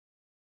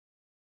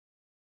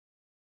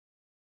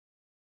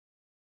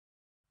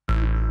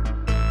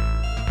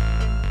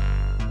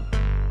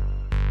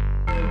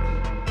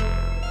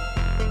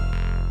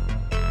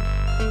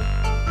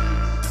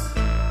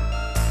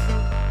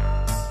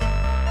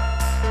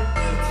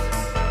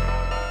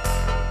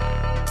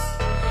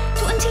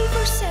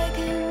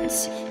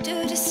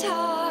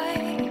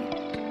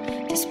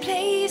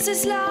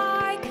feels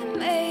like a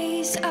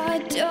maze, I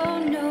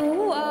don't know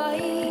why.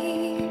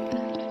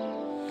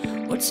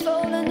 What's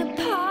falling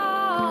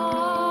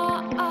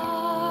apart,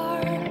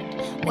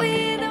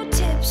 without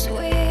tips,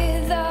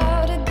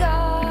 without a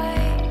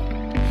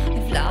guide.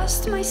 I've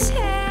lost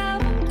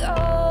myself, I'm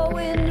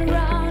going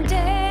round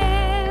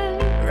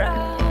and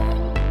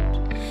round,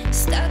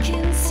 stuck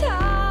inside.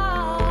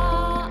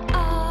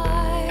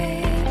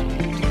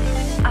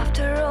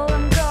 After all,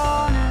 I'm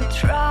gonna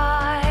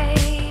try,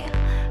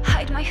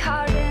 hide my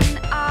heart in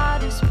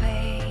outer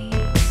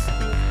space,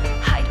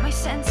 hide my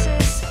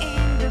senses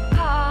in the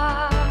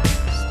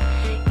past.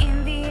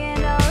 In the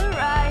end, I'll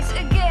rise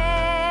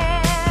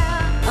again.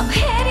 I'm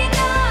heading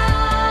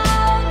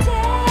out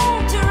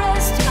there to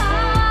rest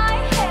my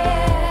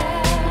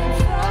head.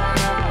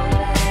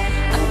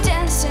 I'm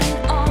dancing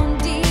on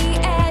the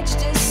edge,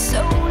 this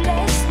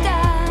soulless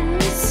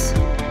dance.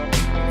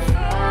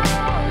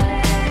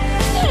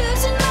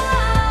 Losing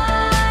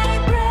my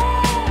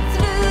breath,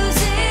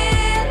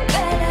 losing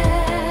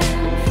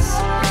balance.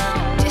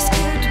 This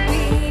could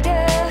be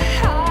the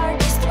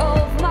hardest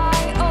of my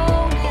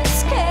own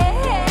escape.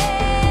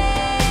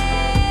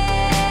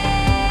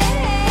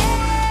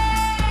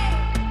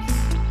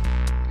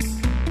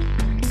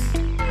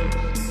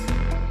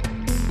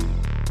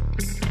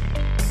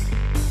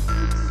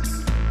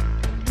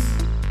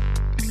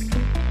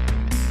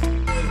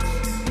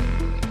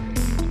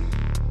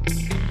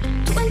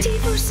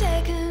 24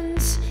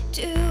 seconds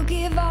to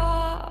give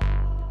up.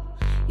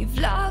 You've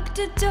locked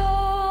the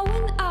door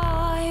when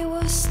I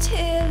was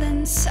still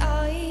inside.